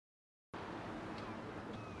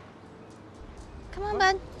Come on,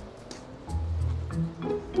 bud.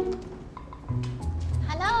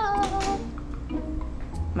 Hello.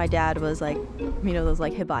 My dad was like, those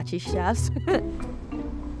like hibachi chefs.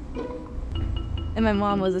 And my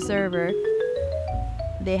mom was a server.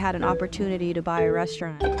 They had an opportunity to buy a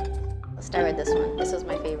restaurant. Let's start with this one. This was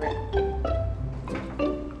my favorite.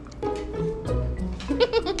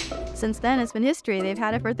 Since then, it's been history. They've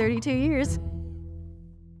had it for 32 years.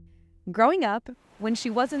 Growing up, when she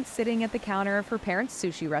wasn't sitting at the counter of her parents'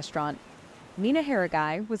 sushi restaurant, Mina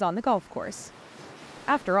Harigae was on the golf course.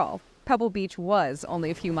 After all, Pebble Beach was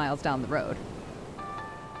only a few miles down the road.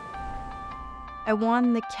 I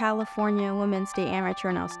won the California Women's State Amateur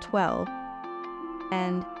when I was 12,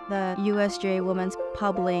 and the USGA Women's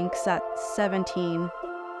Pub Links at 17.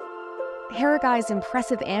 Harigae's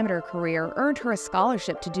impressive amateur career earned her a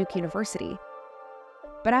scholarship to Duke University.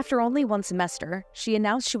 But after only one semester, she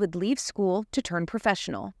announced she would leave school to turn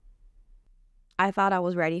professional. I thought I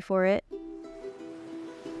was ready for it,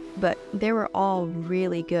 but they were all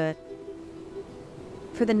really good.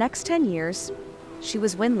 For the next 10 years, she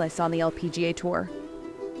was winless on the LPGA Tour.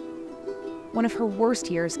 One of her worst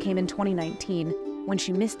years came in 2019, when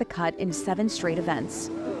she missed the cut in 7 straight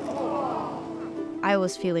events. I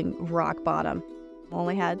was feeling rock bottom.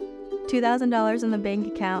 Only had $2,000 in the bank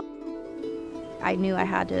account. I knew I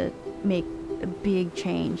had to make a big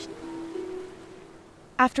change.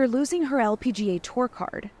 After losing her LPGA Tour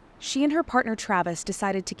card, she and her partner Travis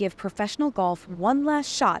decided to give professional golf one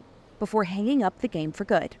last shot before hanging up the game for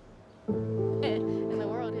good. In the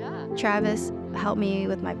world, yeah. Travis helped me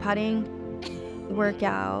with my putting,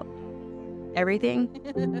 workout, everything.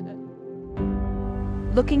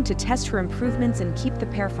 Looking to test her improvements and keep the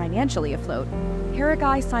pair financially afloat,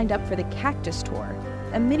 Harigae signed up for the Cactus Tour,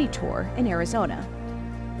 a mini tour in Arizona.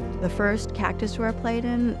 The first Cactus Tour I played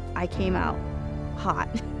in, I came out hot.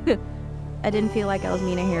 I didn't feel like I was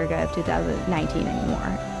Mina Harigae of 2019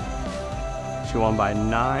 anymore. She won by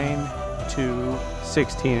 9, 2,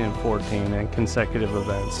 16, and 14 in consecutive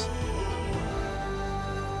events.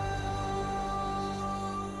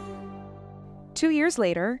 Two years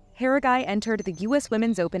later, Harigae entered the U.S.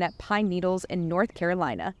 Women's Open at Pine Needles in North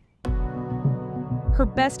Carolina. Her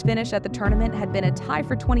best finish at the tournament had been a tie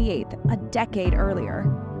for 28th a decade earlier.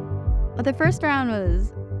 But the first round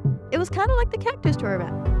it was kind of like the Cactus Tour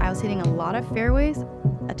event. I was hitting a lot of fairways,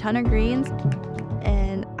 a ton of greens,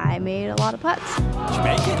 and I made a lot of putts. Did she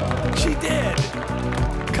make it? She did!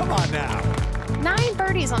 Come on now. 9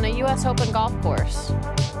 birdies on a U.S. Open golf course.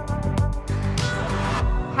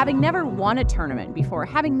 Having never won a tournament before,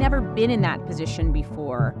 having never been in that position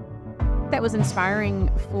before, that was inspiring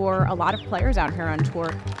for a lot of players out here on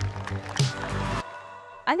tour.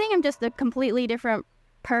 I think I'm just a completely different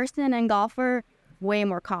person and golfer, way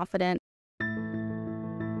more confident.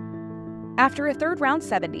 After a third round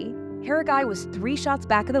 70, Harigae was 3 shots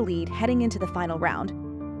back of the lead heading into the final round,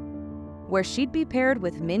 where she'd be paired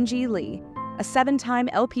with Minjee Lee, a 7-time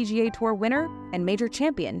LPGA Tour winner and major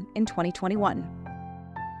champion in 2021.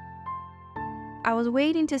 I was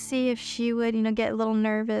waiting to see if she would, get a little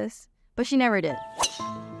nervous, but she never did.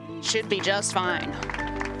 Should be just fine.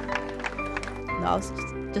 I was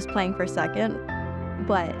just playing for second,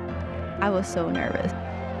 but I was so nervous.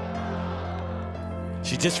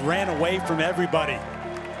 She just ran away from everybody.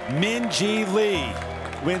 Minjee Lee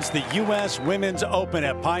wins the U.S. Women's Open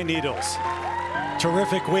at Pine Needles.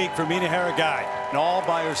 Terrific week for Mina Harigae, and all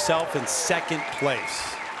by herself in second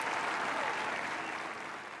place.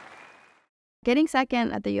 Getting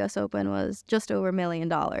second at the U.S. Open was just over $1 million.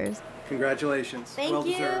 Congratulations. Thank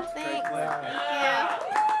you. Thanks.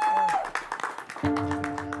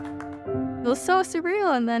 It was so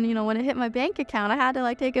surreal, and then, when it hit my bank account, I had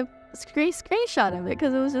to take a screenshot of it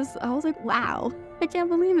because I was like, wow, I can't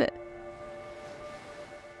believe it.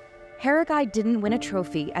 Harigae didn't win a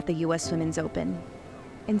trophy at the U.S. Women's Open.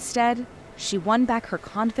 Instead, she won back her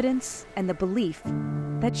confidence and the belief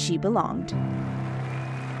that she belonged.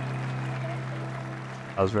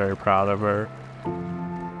 I was very proud of her.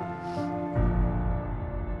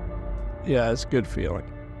 Yeah, it's a good feeling.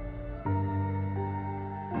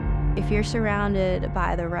 If you're surrounded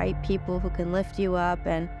by the right people who can lift you up,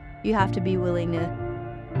 and you have to be willing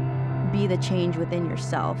to be the change within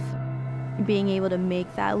yourself, being able to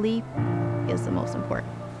make that leap is the most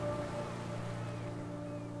important.